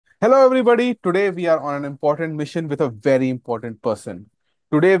Hello, everybody. Today we are on an important mission with a very important person.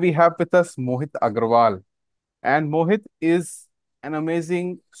 Today we have with us Mohit Agrawal, and Mohit is an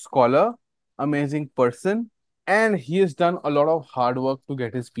amazing scholar, amazing person, and he has done a lot of hard work to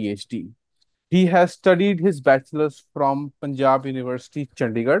get his PhD. He has studied his bachelor's from Punjab University,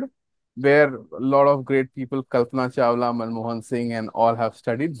 Chandigarh, where a lot of great people, Kalpana Chawla, Manmohan Singh, and all have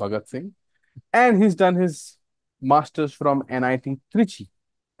studied, Bhagat Singh. And he's done his master's from NIT Trichy.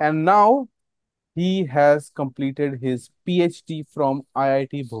 And now he has completed his PhD from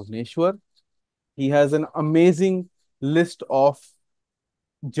IIT Bhubaneshwar. He has an amazing list of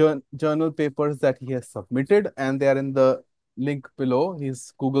journal papers that he has submitted, and they are in the link below,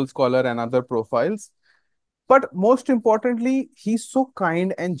 his Google Scholar and other profiles. But most importantly, he's so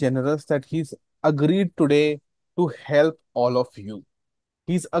kind and generous that he's agreed today to help all of you.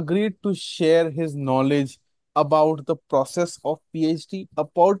 He's agreed to share his knowledge about the process of PhD,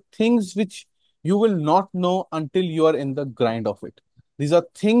 about things which you will not know until you are in the grind of it. These are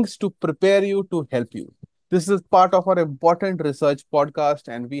things to prepare you, to help you. This is part of our important research podcast,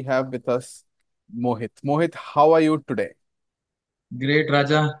 and we have with us Mohit. Mohit, how are you today? Great,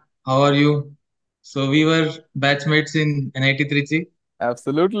 Raja. How are you? So we were batchmates in NIT Trichy.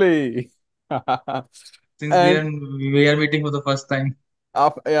 Absolutely. Since we And are we are meeting for the first time.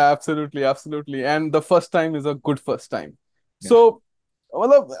 Yeah, absolutely, absolutely. And the first time is a good first time. Yeah. So,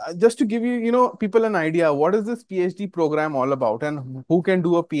 well, just to give you, people an idea, what is this PhD program all about, and who can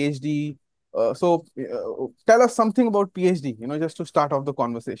do a PhD? Tell us something about PhD, just to start off the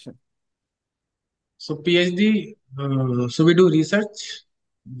conversation. So PhD. So we do research.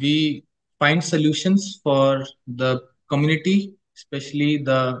 We find solutions for the community, especially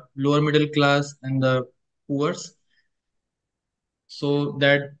the lower middle class and the poor, so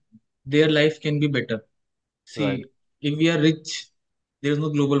that their life can be better. Right. See, if we are rich, there is no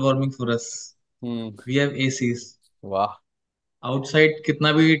global warming for us. Hmm. We have ACs. Wow. Outside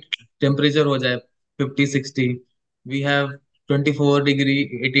कितना भी temperature हो जाए 50 60, we have 24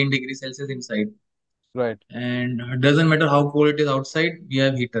 degree 18 degree Celsius inside. Right. And doesn't matter how cold it is outside, we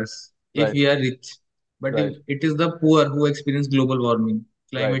have heaters if Right. we are rich. But if Right. it is the poor who experience global warming,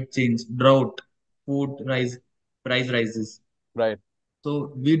 Right. climate change, drought, food rise, price rises. Right.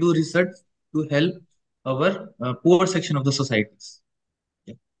 So we do research to help our poor section of the societies.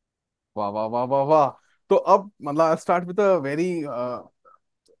 Yeah. Wow. Wow. Wow. Wow. Wow. So, I'll start with a very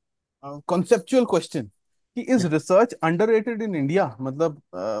conceptual question. Is Yeah. research underrated in India?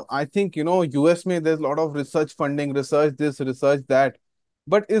 I think US में there's a lot of research funding, research this, research that,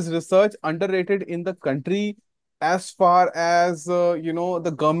 but is research underrated in the country as far as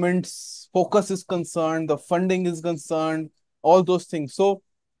the government's focus is concerned, the funding is concerned, all those things. So,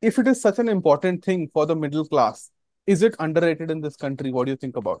 if it is such an important thing for the middle class, is it underrated in this country? What do you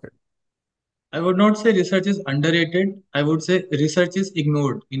think about it? I would not say research is underrated. I would say research is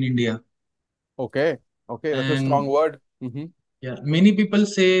ignored in India. Okay, okay, that's a strong And word. Mm-hmm. yeah, many people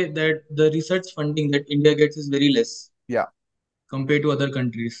say that the research funding that India gets is very less Yeah. compared to other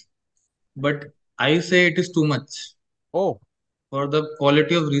countries. But I say it is too much Oh, for the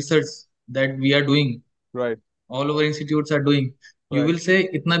quality of research that we are doing. right, All our institutes are doing. You right. will say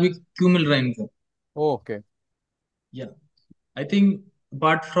इतना भी क्यों मिल रहा है इनको? Oh, okay. Yeah, I think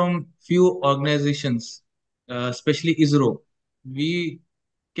apart from few organizations, especially ISRO, we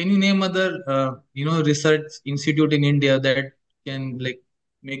can you name other research institute in India that can like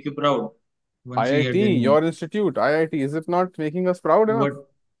make you proud once you hear their IIT, name? your institute, IIT, is it not making us proud enough? What?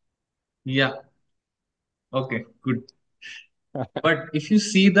 Yeah. Okay. Good. But if you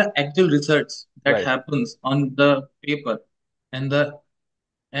see the actual research that Right, happens on the paper and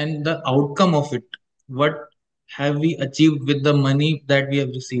the outcome of it, what have we achieved with the money that we have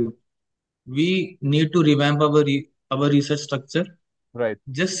received? We need to revamp our research structure. right,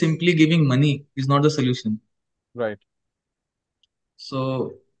 Just simply giving money is not the solution. right,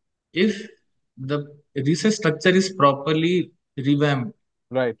 So if the research structure is properly revamped,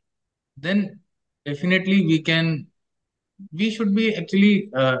 right. then definitely we should be actually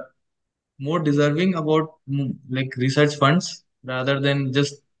more deserving about like research funds rather than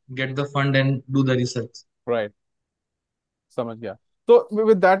just get the fund and do the research. Right. Samajh gaya. So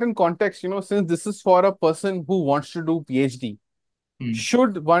with that in context, since this is for a person who wants to do PhD, Hmm.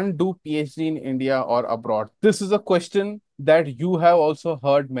 should one do PhD in India or abroad? This is a question that you have also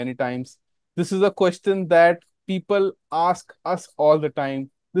heard many times. This is a question that people ask us all the time.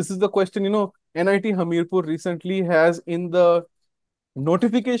 This is the question, NIT Hamirpur recently has in the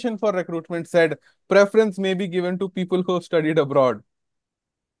notification for recruitment said preference may be given to people who have studied abroad.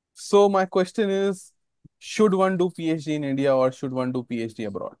 So my question is, should one do PhD in India or should one do PhD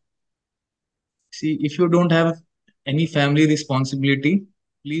abroad? See, if you don't have any family responsibility,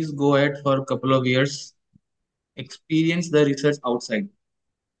 please go ahead for a couple of years, experience the research outside,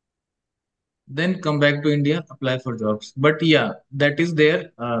 then come back to India, apply for jobs. But yeah, that is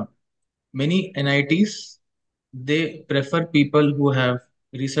there. Many NITs, they prefer people who have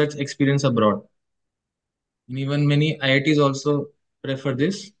research experience abroad. And even many IITs also prefer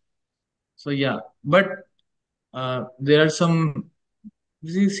this. So yeah, but there are some,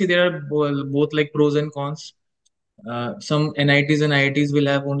 you see, there are both like pros and cons. Some NITs and IITs will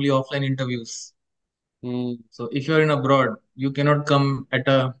have only offline interviews. Hmm. So if you are in abroad, you cannot come at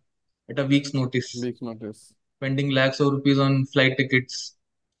a week's notice, Weeks notice. spending lakhs of rupees on flight tickets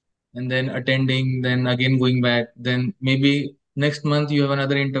and then attending, then again going back. Then maybe next month you have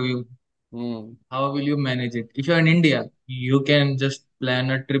another interview. Hmm. How will you manage it? If you're in India, you can just plan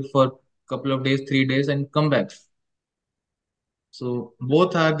a trip for couple of days, 3 days, and come back. So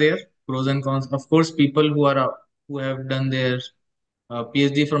both are there, pros and cons. Of course, people who have done their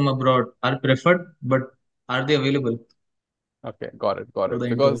PhD from abroad are preferred, but are they available Okay, got it, got for it. the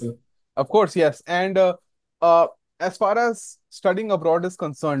Because, interview? of course, yes. And uh, as far as studying abroad is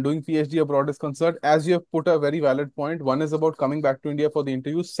concerned, doing PhD abroad is concerned, as you have put a very valid point, one is about coming back to India for the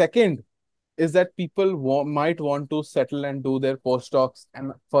interview. Second is that people might want to settle and do their postdocs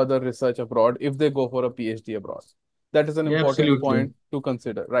and further research abroad if they go for a PhD abroad. That is an Yeah, important absolutely, point to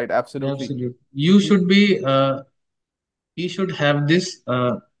consider, right? Absolutely. absolutely. You should be. We should have this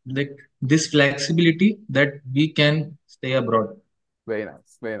like this flexibility that we can stay abroad. Very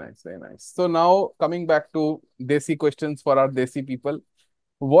nice, very nice, very nice. So now coming back to Desi questions for our Desi people.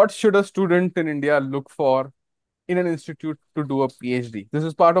 What should a student in India look for in an institute to do a PhD? This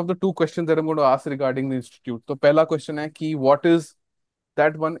is part of the two questions that I'm going to ask regarding the institute. So, पहला question है कि what is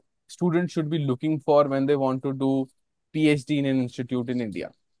that one student should be looking for when they want to do PhD in an institute in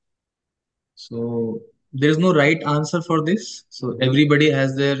India? So there is no right answer for this. So Mm-hmm. everybody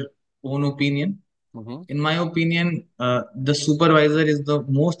has their own opinion. Mm-hmm. In my opinion, the supervisor is the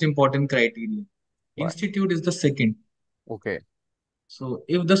most important criteria. Why? Institute is the second. Okay. So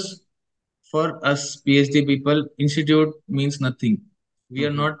if for us PhD people, institute means nothing. We are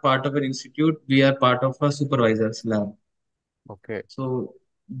Mm-hmm. not part of an institute. We are part of a supervisor's lab. Okay. So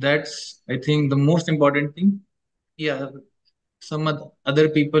that's, I think, the most important thing. Yeah, some other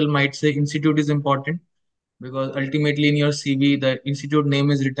people might say institute is important because ultimately in your CV the institute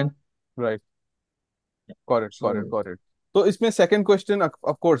name is written. Right. Got it. Got it. So Got it. So, इसमें second question,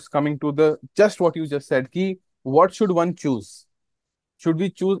 of course, coming to the just what you just said, कि what should one choose? Should we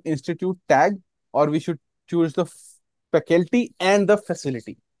choose institute tag or we should choose the faculty and the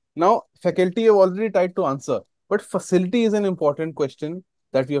facility? Now, faculty have already tried to answer, but facility is an important question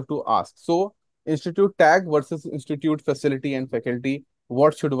that we have to ask. So, institute tag versus institute facility and faculty,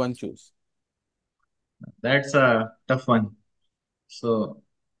 what should one choose? that's a tough one. So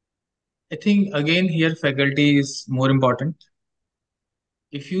I think again here faculty is more important.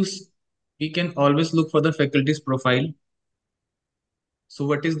 If you we can always look for the faculty's profile. So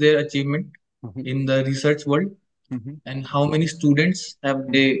what is their achievement Mhm, in the research world mhm, and how many students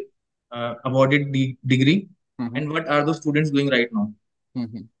have they awarded the degree mhm, and what are those students doing right now?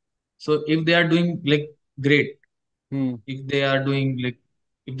 mhm, So if they are doing like great, mhm, if they are doing like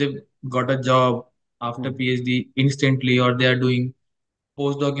if they got a job after mhm, PhD instantly or they are doing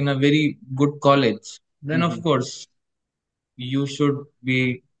postdoc in a very good college, then of mhm. course you should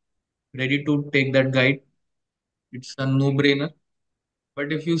be ready to take that guide. It's a no-brainer.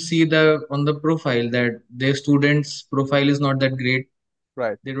 But if you see the on the profile that their students' profile is not that great,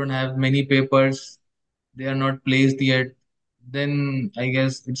 Right. they don't have many papers, they are not placed yet, then I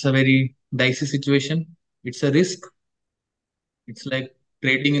guess it's a very dicey situation. It's a risk. It's like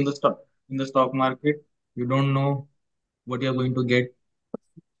trading in the stock market. You don't know what you're going to get.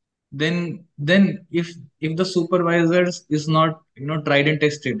 Then if the supervisors is not tried and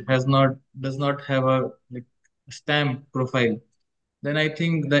tested, has not does not have a like stamp profile, then I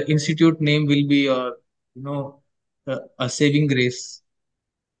think the institute name will be you know a saving grace.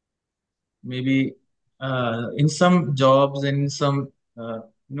 Maybe in some jobs and in some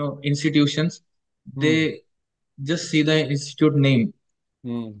institutions, Hmm. they just see the institute name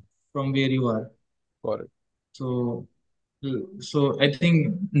Hmm. from where you are. Got it. So so I think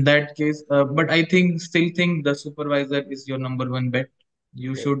in that case, but I think still think the supervisor is your number one bet.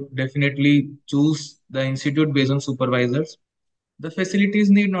 You Okay. should definitely choose the institute based on supervisors. The facilities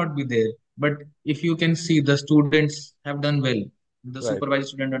need not be there, but if you can see the students have done well, the Right. supervised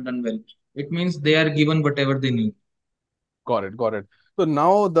student have done well, it means they are given whatever they need. Got it. Got it. So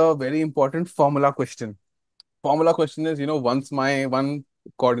now the very important formula question. Formula question is, once my one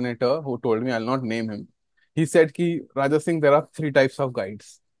coordinator who told me, I'll not name him. He said, Ki, Raja Singh, there are three types of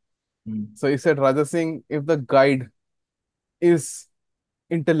guides. mm, So he said, Raja Singh, if the guide is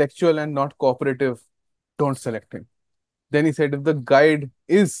intellectual and not cooperative, don't select him. Then he said, if the guide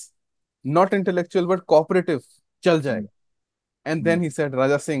is not intellectual but cooperative, chal mm, jayega. And mm. then he said,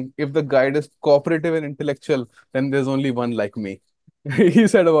 Raja Singh, if the guide is cooperative and intellectual, then there's only one like me. He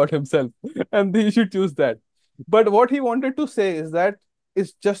said about himself. And he should choose that. But what he wanted to say is that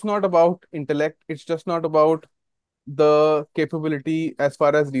it's just not about intellect, it's just not about the capability as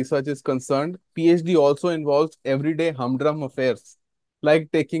far as research is concerned. PhD also involves everyday humdrum affairs,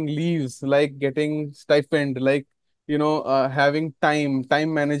 like taking leaves, like getting stipend, like having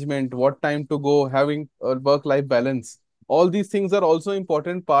time management, what time to go, having a work-life balance. All these things are also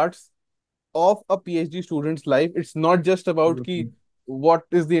important parts of a PhD student's life. It's not just about ki Absolutely. what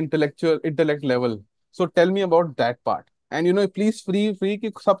is the intellectual intellect level. So tell me about that part. And please free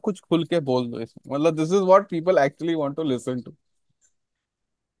कि सब कुछ खुल के बोल दो इसमें. मतलब this is what people actually want to listen to.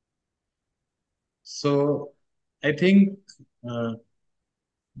 So I think uh,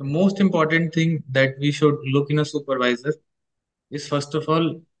 the most important thing that we should look in a supervisor is first of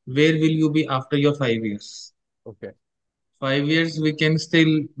all, where will you be after your 5 years? Okay. 5 years we can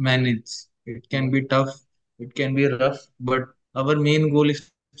still manage. It can Mm. be tough, it can be rough, but our main goal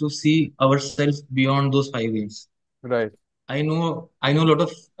is to see ourselves beyond those 5 years. Right. I know a lot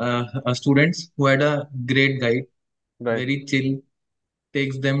of students who had a great guide, Right. very chill,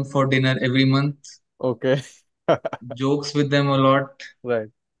 takes them for dinner every month, Okay. jokes with them a lot, Right.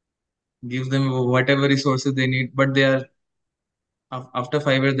 gives them whatever resources they need, but they are after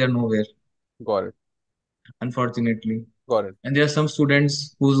 5 years they're nowhere, Got it. unfortunately. Got it. And there are some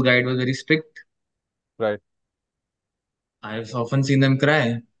students whose guide was very strict. Right. I've often seen them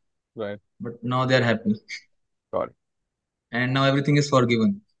cry, Right. but now they're happy, Got it. and now everything is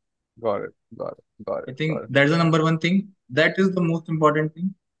forgiven. Got it. Got it. Got I it. think Got it. that's the number one thing. That is the most important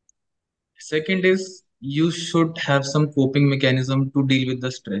thing. Second is you should have some coping mechanism to deal with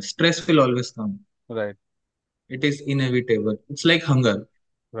the stress. Stress will always come. Right. It is inevitable. It's like hunger.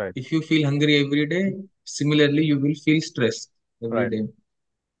 Right. If you feel hungry every day, similarly you will feel stressed every Right. day.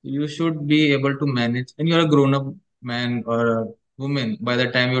 You should be able to manage, and you're a grown up man or a woman by the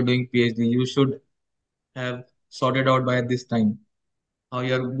time you're doing PhD. You should have sorted out by this time how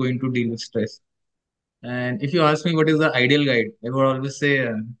you're going to deal with stress. And if you ask me what is the ideal guide, I would always say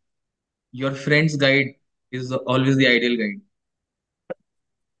your friend's guide is always the ideal guide.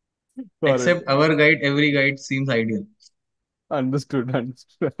 Got it. Except our guide, every guide seems ideal. Understood.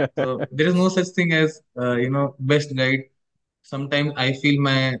 Understood. So there is no such thing as best guide. Sometimes I felt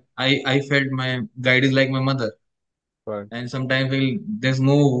my guide is like my mother, Got it. and sometimes feel there's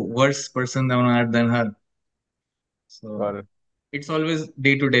no worse person on earth than her. So Got it. it's always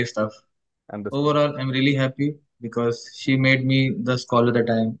day to day stuff. Understood. Overall, I'm really happy because she made me the scholar that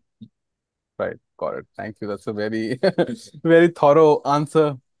I am. Right. Got it. Thank you. That's a very, very thorough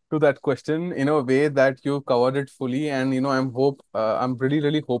answer to that question in a way that you covered it fully. And I'm really,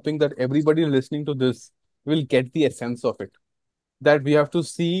 really hoping that everybody listening to this will get the essence of it. That we have to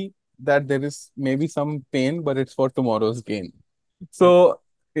see that there is maybe some pain, but it's for tomorrow's gain. Yep. So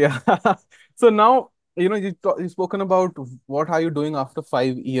yeah. So now you've spoken about what are you doing after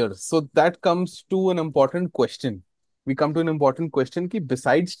 5 years. So that comes to an important question. We come to an important question. Ki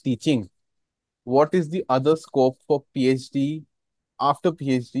besides teaching, what is the other scope for PhD after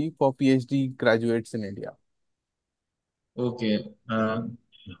PhD for PhD graduates in India? Okay.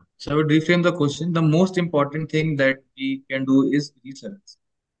 So I would reframe the question. The most important thing that we can do is research.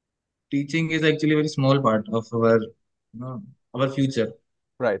 Teaching is actually a very small part of our future.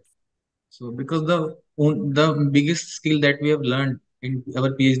 Right, So because the biggest skill that we have learned in our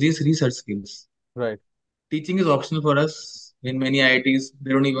PhD is research skills. right, Teaching is optional for us. In many IITs,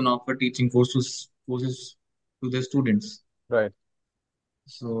 they don't even offer teaching courses to their students. right,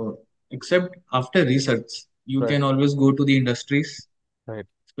 So except after research, you right, can always go to the industries, right,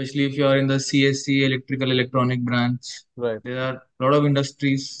 especially if you are in the CSC electrical electronic branch. right, There are a lot of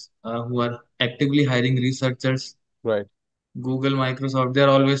industries who are actively hiring researchers. right, Google, Microsoft, they're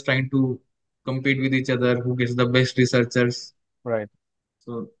always trying to compete with each other who gets the best researchers. right,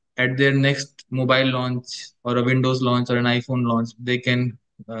 So at their next mobile launch or a Windows launch or an iPhone launch, they can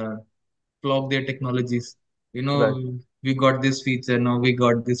uh, flog their technologies. You right, know, we got this feature, now we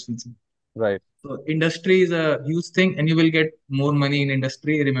got this feature. right, So industry is a huge thing, and you will get more money in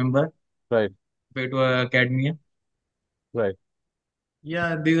industry. Remember, right, compared to academia. right.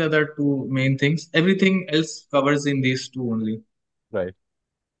 Yeah, these are the two main things. Everything else covers in these two only. Right.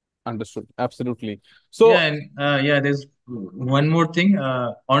 Understood. Absolutely. Yeah, So, and yeah, there's one more thing,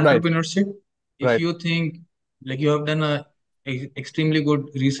 right, entrepreneurship. If right. you think like you have done a extremely good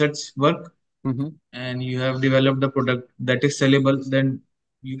research work Hmm. and you have developed a product that is sellable, then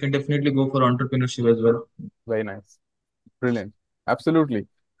you can definitely go for entrepreneurship as well. Very nice. Brilliant. Absolutely.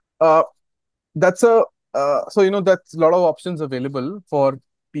 Uh, that's a so that's a lot of options available for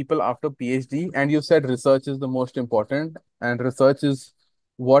people after PhD. And you said research is the most important, and research is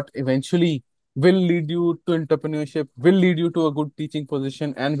what eventually will lead you to entrepreneurship, will lead you to a good teaching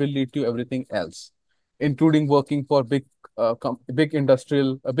position, and will lead to everything else, including working for big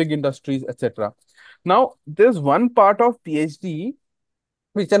industries, etc. Now, there's one part of PhD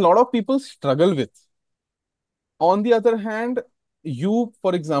which a lot of people struggle with. On the other hand, you,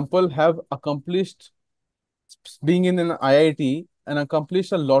 for example, have accomplished being in an IIT and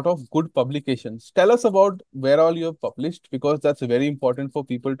accomplished a lot of good publications. Tell us about where all you have published, because that's very important for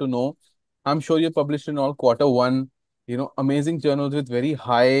people to know. I'm sure you published in all quarter one, amazing journals with very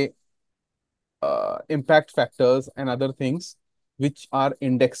high impact factors and other things, which are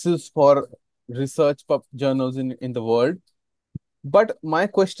indexes for research journals in the world. But my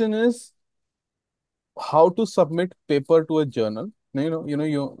question is, how to submit paper to a journal.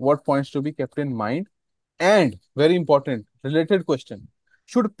 What points to be kept in mind. And very important, related question.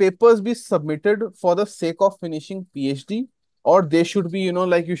 Should papers be submitted for the sake of finishing PhD, or they should be,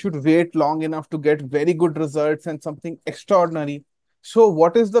 like you should wait long enough to get very good results and something extraordinary? So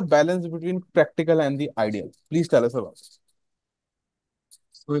what is the balance between practical and the ideal? Please tell us about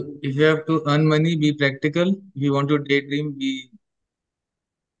So if you have to earn money, be practical. If you want to daydream, be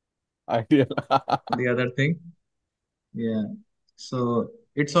ideal. the other thing. Yeah. So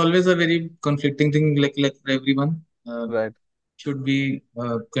it's always a very conflicting thing, like for everyone. Right, Should we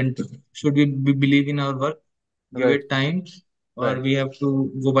should we believe in our work, give right, it time, or right, we have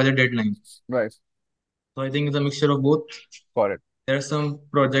to go by the deadline? right. So I think it's a mixture of both. Got it. There are some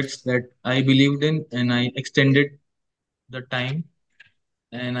projects that I believed in and I extended the time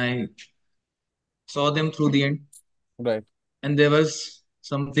and I saw them through the end. Right, And there was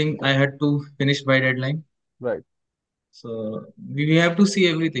something I had to finish by deadline. right. So we have to see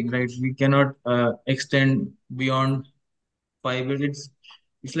everything, right? We cannot extend beyond 5 years.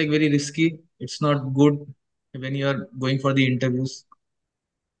 It's like very risky. It's not good when you are going for the interviews.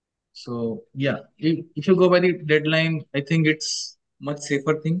 So yeah, if you go by the deadline, I think it's much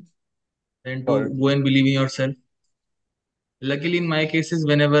safer thing than Got to it. go and believe in yourself. Luckily, in my cases,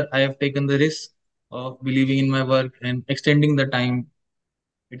 whenever I have taken the risk of believing in my work and extending the time,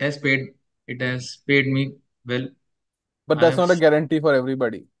 it has paid. It has paid me well. But I that's have, not a guarantee for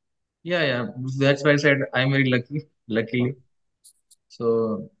everybody. yeah, yeah. That's why I said I'm very lucky. Luckily,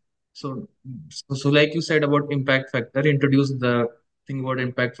 so so like you said about impact factor, introduce the thing about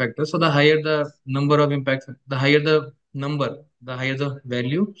impact factor. So the higher the number of the higher the number, the higher the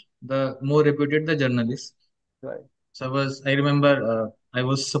value, the more reputed the journal is. Right, So I remember I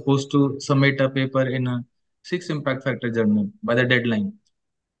was supposed to submit a paper in a six impact factor journal by the deadline.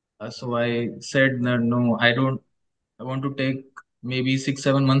 So I said, no, no, I don't. I want to take maybe 6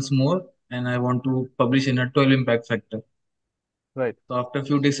 7 months more, and I want to publish in a 12 impact factor. right, So after a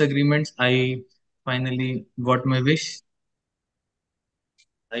few disagreements, I finally got my wish.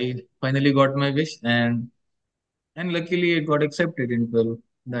 I finally got my wish, and luckily it got accepted in 12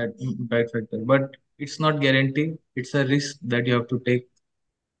 that impact factor. But it's not guarantee. It's a risk that you have to take.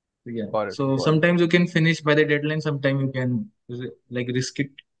 So, yeah. got it, So got it, sometimes you can finish by the deadline. Sometimes you can like risk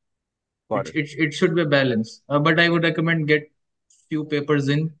it. got it. It should be a balance. But I would recommend get few papers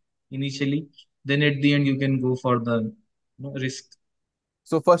in initially. Then at the end you can go for the risk.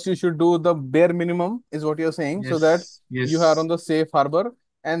 So first you should do the bare minimum, is what you're saying, so that Yes. you are Yes. on the safe harbor,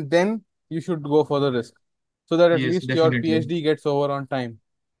 and then you should go for the risk, so that at Yes. least your Definitely. PhD gets over on time.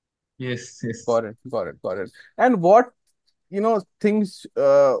 Yes. Yes. Got it, got it, got it. And what things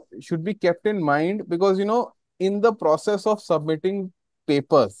should be kept in mind, because in the process of submitting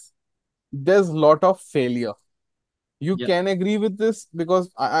papers, there's a lot of failure. You Yeah. can agree with this, because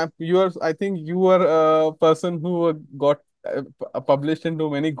I think you are a person who got published into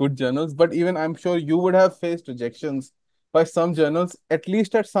many good journals, but even I'm sure you would have faced rejections by some journals at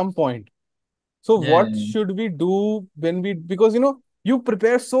least at some point. So Yeah. what Yeah. should we do when because you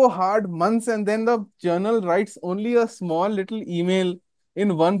prepare so hard months, and then the journal writes only a small little email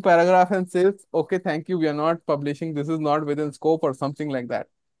in one paragraph and says, okay, thank you, we are not publishing, this is not within scope, or something like that.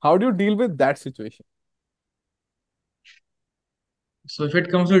 How do you deal with that situation? So if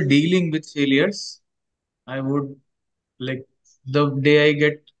it comes to dealing with failures, I would like the day I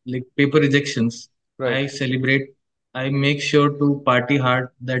get like paper rejections, Right, I celebrate. I make sure to party hard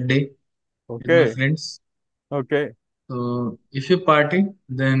that day with my Okay. friends. Okay. So if you party,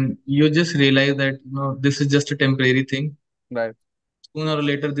 then you just realize that this is just a temporary thing. Right. Sooner or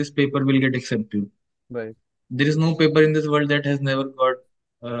later, this paper will get accepted. Right. There is no paper in this world that has never got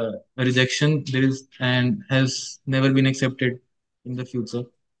a rejection. There is and has never been accepted in the future.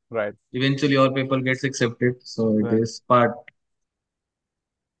 Right. Eventually, your paper gets accepted. So it Right. is part.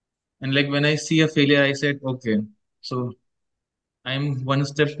 And like when I see a failure, I said, okay, so I'm one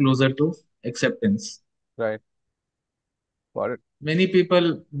step closer to acceptance. Right. Got it. Many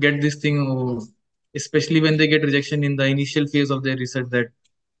people get this thing, especially when they get rejection in the initial phase of their research, that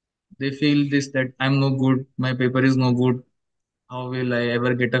they feel this that I'm no good, my paper is no good. How will I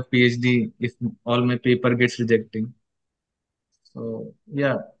ever get a PhD if all my paper gets rejected? So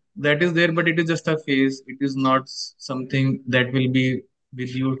yeah, that is there, but it is just a phase. It is not something that will be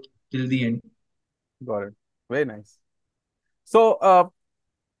with you till the end. Got it. Very nice. So,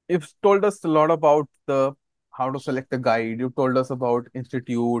 you've told us a lot about the how to select a guide. You told us about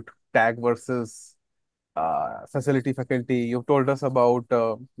institute, tag versus facility faculty. You've told us about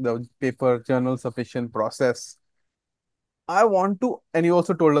the paper journal submission process. I want to, and you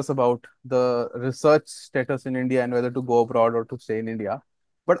also told us about the research status in India and whether to go abroad or to stay in India.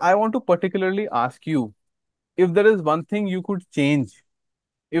 But I want to particularly ask you if there is one thing you could change,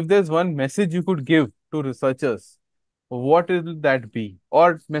 if there's one message you could give to researchers, what will that be?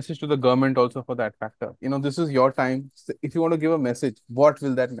 Or message to the government also for that factor. This is your time. If you want to give a message, what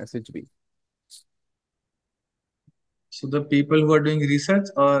will that message be? So the people who are doing research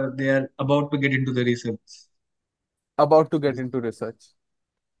or they are about to get into the research. About to get Is- into research.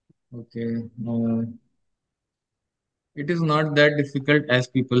 Okay. It is not that difficult as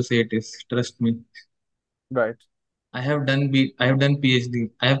people say it is. Trust me. Right, I have done PhD.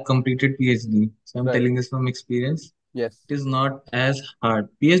 I have completed PhD. So I'm right. telling this from experience. Yes, It is not as hard.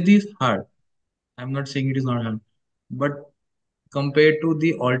 PhD is hard. I'm not saying it is not hard. But compared to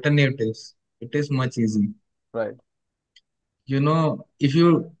the alternatives, it is much easy. right, If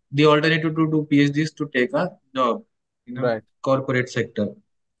you the alternative to do PhD is to take a job in a right, corporate sector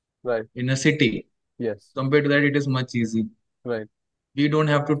right. in a city. Yes, Compared to that, it is much easy. right. We don't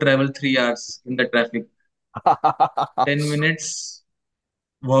have to travel 3 hours in the traffic. 10 minutes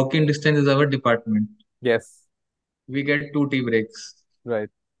walking distance is our department. Yes, We get two tea breaks. right,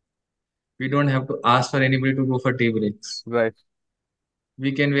 We don't have to ask for anybody to go for tea breaks. right,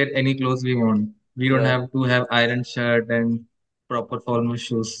 We can wear any clothes we want. We don't right. have to have iron shirt and proper formal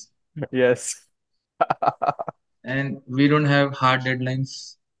shoes. Yes. And we don't have hard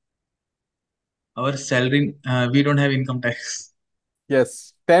deadlines. Our salary, we don't have income tax.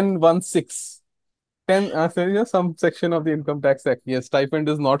 Yes. 1016. 10, so, some section of the Income Tax Act. Yes, stipend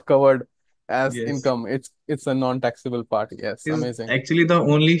is not covered as Yes. income. It's a non-taxable part. Yes, It is amazing. actually the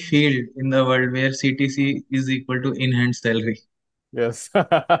only field in the world where CTC is equal to in-hand salary. Yes.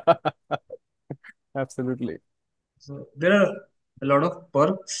 Absolutely. So there are a lot of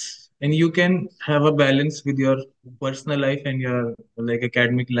perks, and you can have a balance with your personal life and your like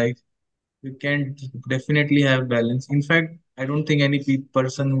academic life. You can definitely have balance. In fact, I don't think any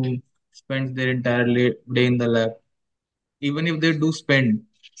person who spends their entire day in the lab, even if they do spend,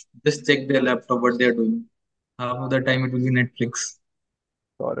 just check their laptop what they're doing. Half of the time it will be Netflix.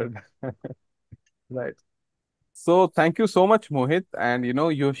 Got it. Right. So thank you so much, Mohit. And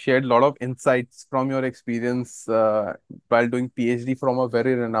you've shared a lot of insights from your experience while doing PhD from a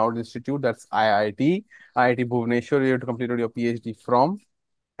very renowned institute. That's IIT, IIT Bhubaneshwar. You have completed your PhD from.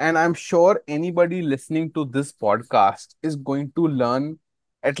 And I'm sure anybody listening to this podcast is going to learn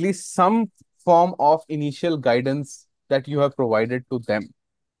at least some form of initial guidance that you have provided to them.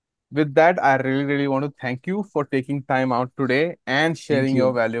 With that, I really, really want to thank you for taking time out today and Thank sharing your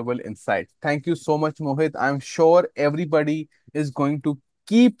you. valuable insights. Thank you so much, Mohit. I'm sure everybody is going to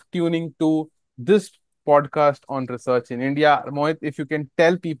keep tuning to this podcast on research in India. Mohit, if you can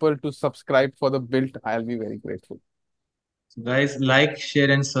tell people to subscribe for the build, I'll be very grateful. So guys, like, share,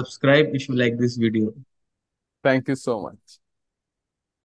 and subscribe if you like this video. Thank you so much.